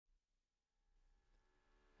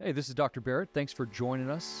Hey, this is Dr. Barrett. Thanks for joining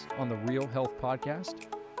us on the Real Health Podcast.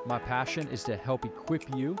 My passion is to help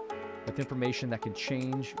equip you with information that can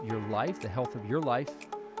change your life, the health of your life,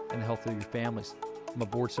 and the health of your families. I'm a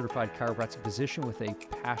board-certified chiropractic physician with a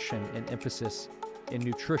passion and emphasis in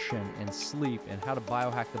nutrition and sleep and how to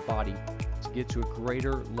biohack the body to get to a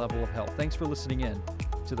greater level of health. Thanks for listening in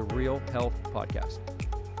to the Real Health Podcast.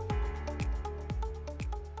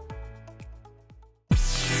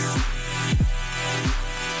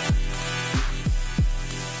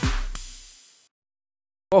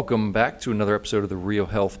 Welcome back to another episode of the Real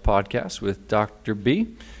Health Podcast with Dr.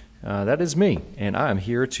 B. That is me, and I'm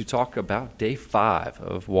here to talk about day 5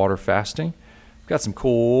 of water fasting. I've got some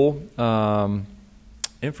cool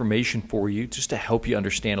information for you just to help you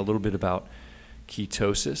understand a little bit about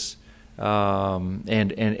ketosis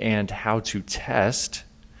and how to test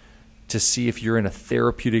to see if you're in a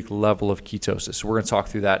therapeutic level of ketosis. So we're going to talk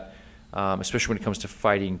through that, especially when it comes to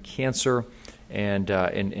fighting cancer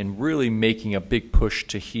and really making a big push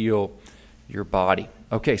to heal your body.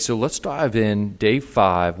 Okay, so let's dive in. Day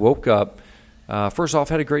 5, woke up. First off,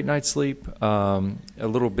 had a great night's sleep, a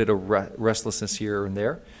little bit of restlessness here and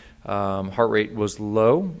there. Heart rate was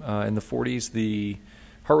low in the 40s. The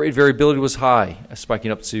heart rate variability was high, spiking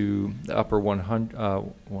up to the upper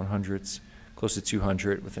 100s, close to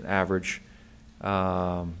 200 with an average,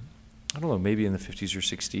 I don't know, maybe in the 50s or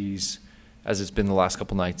 60s, as it's been the last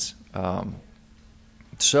couple nights.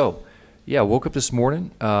 So, yeah, woke up this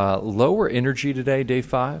morning, lower energy today, day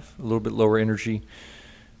 5, a little bit lower energy.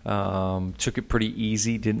 Took it pretty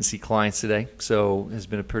easy, didn't see clients today, so it's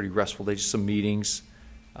been a pretty restful day, just some meetings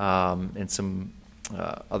and some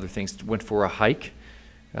other things. Went for a hike,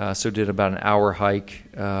 so did about an hour hike.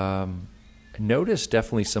 Noticed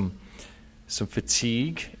definitely some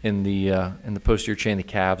fatigue in the posterior chain, the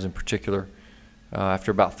calves in particular,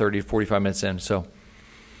 after about 30 to 45 minutes in, so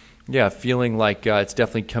yeah, feeling like it's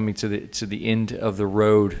definitely coming to the end of the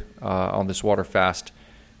road on this water fast,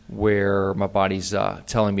 where my body's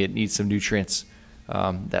telling me it needs some nutrients.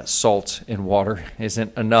 That salt in water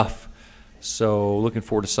isn't enough. So looking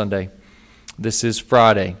forward to Sunday. This is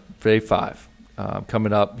Friday, day 5.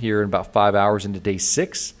 Coming up here in about 5 hours into day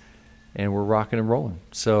 6, and we're rocking and rolling.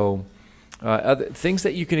 So other things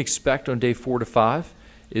that you can expect on day 4 to 5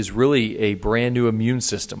 is really a brand new immune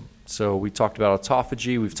system. So we talked about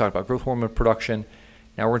autophagy, we've talked about growth hormone production.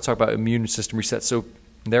 Now we're going to talk about immune system reset. So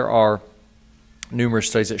there are numerous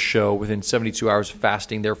studies that show within 72 hours of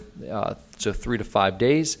fasting, so 3 to 5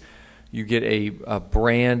 days, you get a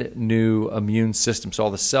brand new immune system. So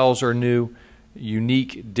all the cells are new,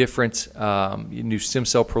 unique, different, new stem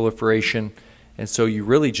cell proliferation. And so you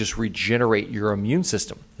really just regenerate your immune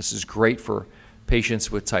system. This is great for patients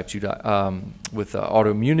with type 2, with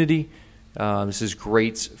autoimmunity. This is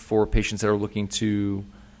great for patients that are looking to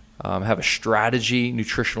have a strategy,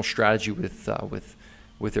 nutritional strategy with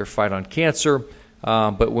their fight on cancer.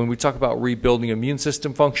 But when we talk about rebuilding immune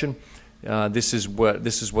system function, this is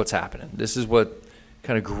what's happening. This is what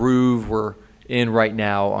kind of groove we're in right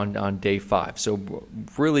now on day 5. So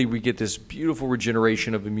really, we get this beautiful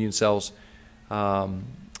regeneration of immune cells,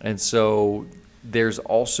 and so there's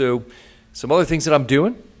also some other things that I'm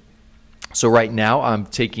doing. So right now I'm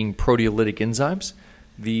taking proteolytic enzymes.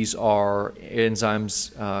 These are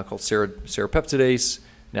enzymes called serrapeptidase,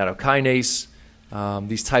 nattokinase.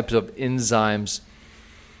 These types of enzymes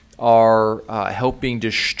are helping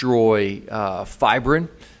destroy fibrin.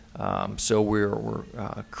 So we're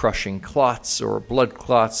crushing clots or blood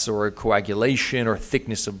clots or coagulation or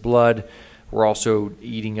thickness of blood. We're also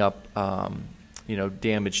eating up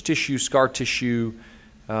damaged tissue, scar tissue,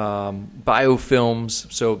 biofilms.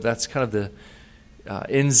 So that's kind of the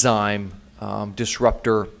enzyme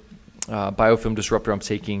disruptor, biofilm disruptor I'm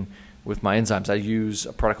taking with my enzymes. I use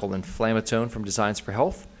a product called Inflammatone from Designs for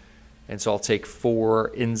Health. And so I'll take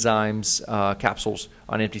 4 enzymes capsules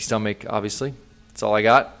on empty stomach, obviously. That's all I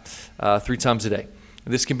got, 3 times a day.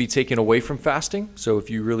 And this can be taken away from fasting. So if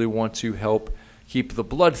you really want to help keep the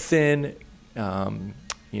blood thin,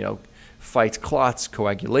 fight clots,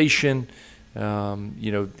 coagulation,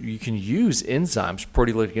 you can use enzymes,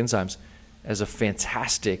 proteolytic enzymes, as a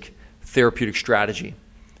fantastic therapeutic strategy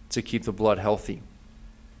to keep the blood healthy.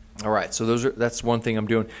 All right, so that's one thing I'm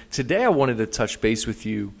doing. Today I wanted to touch base with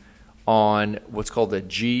you on what's called the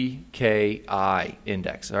GKI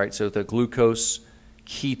index. All right, so the glucose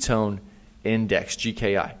ketone index,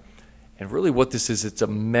 GKI. And really what this is, it's a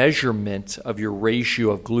measurement of your ratio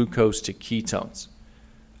of glucose to ketones.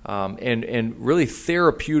 And really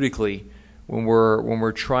therapeutically, when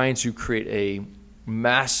we're trying to create a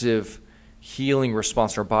massive healing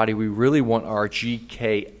response in our body, we really want our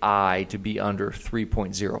GKI to be under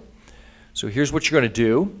 3.0. So here's what you're going to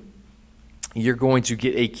do. You're going to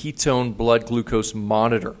get a ketone blood glucose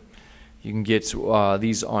monitor. You can get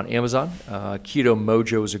these on Amazon. Keto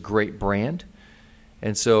Mojo is a great brand.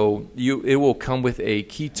 And so it will come with a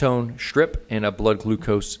ketone strip and a blood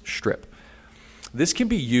glucose strip. This can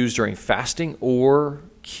be used during fasting or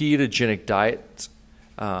ketogenic diets.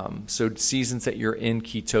 So seasons that you're in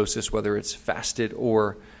ketosis, whether it's fasted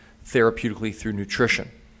or therapeutically through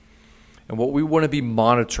nutrition. And what we want to be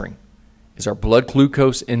monitoring is our blood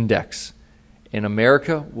glucose index. In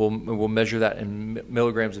America, we'll measure that in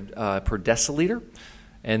milligrams per deciliter.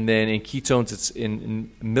 And then in ketones, it's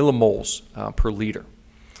in millimoles per liter.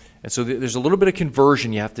 And so there's a little bit of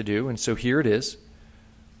conversion you have to do. And so here it is.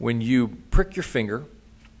 When you prick your finger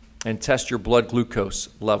and test your blood glucose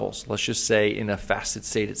levels, let's just say in a fasted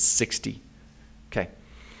state it's 60. Okay.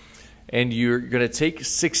 And you're going to take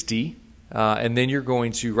 60, and then you're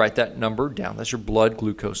going to write that number down. That's your blood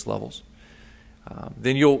glucose levels.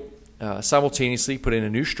 Then you'll simultaneously put in a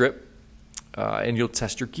new strip, and you'll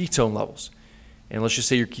test your ketone levels. And let's just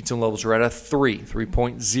say your ketone levels are at a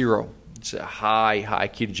 3.0. It's a high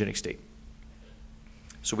ketogenic state.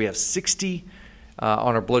 So we have 60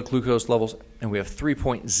 on our blood glucose levels, and we have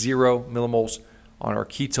 3.0 millimoles on our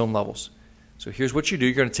ketone levels. So here's what you do.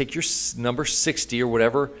 You're going to take your number 60 or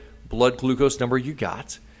whatever blood glucose number you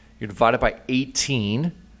got. You divide it by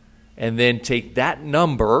 18, and then take that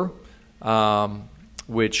number,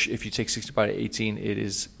 which if you take 60 by 18, it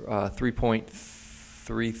is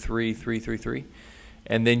 3.33333.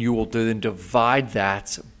 And then you will then divide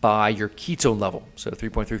that by your ketone level. So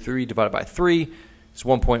 3.33 divided by 3 is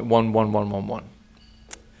 1.11111.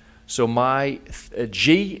 So my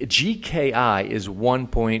GKI is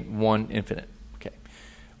 1.1 infinite. Okay,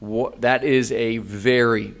 that is a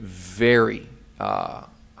very, very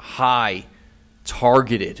high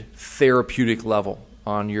targeted therapeutic level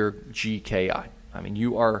on your GKI. I mean,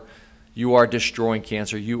 you are destroying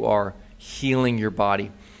cancer. You are healing your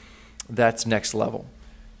body. That's next level.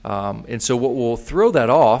 And so what will throw that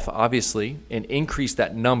off, obviously, and increase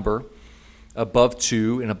that number above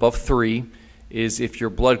 2 and above 3 is if your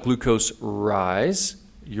blood glucose levels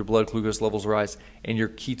rise, and your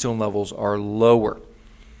ketone levels are lower.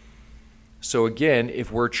 So again,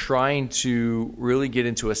 if we're trying to really get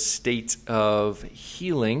into a state of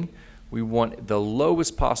healing, we want the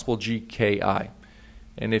lowest possible GKI.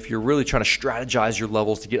 And if you're really trying to strategize your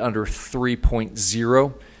levels to get under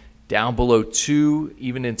 3.0, down below 2,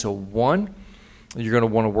 even into 1, you're going to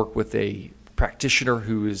want to work with a practitioner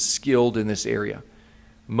who is skilled in this area.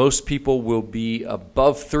 Most people will be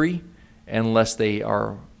above 3 unless they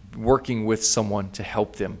are working with someone to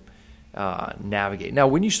help them navigate. Now,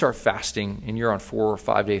 when you start fasting and you're on 4 or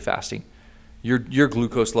 5 day fasting, your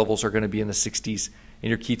glucose levels are going to be in the 60s and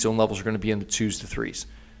your ketone levels are going to be in the 2s to 3s.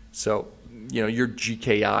 So, your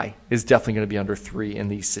GKI is definitely going to be under 3 in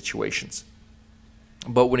these situations.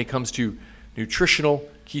 But when it comes to nutritional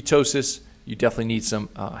ketosis, you definitely need some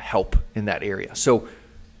help in that area. So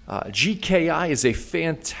GKI is a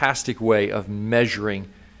fantastic way of measuring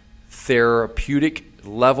therapeutic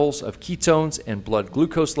levels of ketones and blood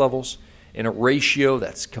glucose levels in a ratio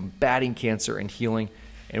that's combating cancer and healing.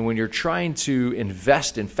 And when you're trying to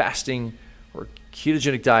invest in fasting or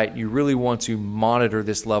ketogenic diet, you really want to monitor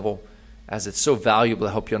this level, as it's so valuable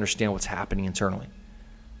to help you understand what's happening internally.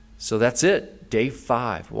 So that's it. Day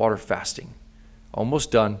 5, water fasting.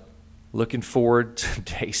 Almost done. Looking forward to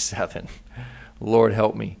day 7. Lord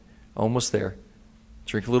help me. Almost there.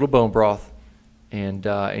 Drink a little bone broth and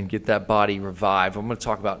get that body revived. I'm going to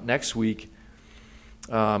talk about next week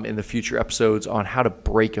in the future episodes on how to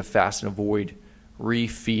break a fast and avoid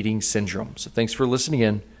refeeding syndrome. So thanks for listening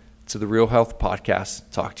in to the Real Health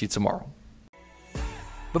Podcast. Talk to you tomorrow.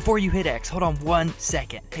 Before you hit X, hold on 1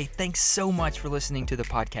 second. Hey, thanks so much for listening to the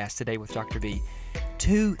podcast today with Dr. B.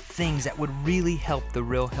 2 things that would really help the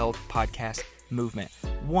Real Health Podcast movement.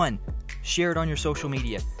 1, share it on your social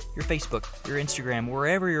media, your Facebook, your Instagram,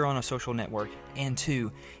 wherever you're on a social network. And 2,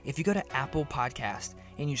 if you go to Apple Podcast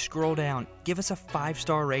and you scroll down, give us a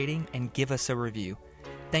 5-star rating and give us a review.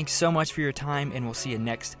 Thanks so much for your time, and we'll see you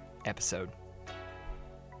next episode.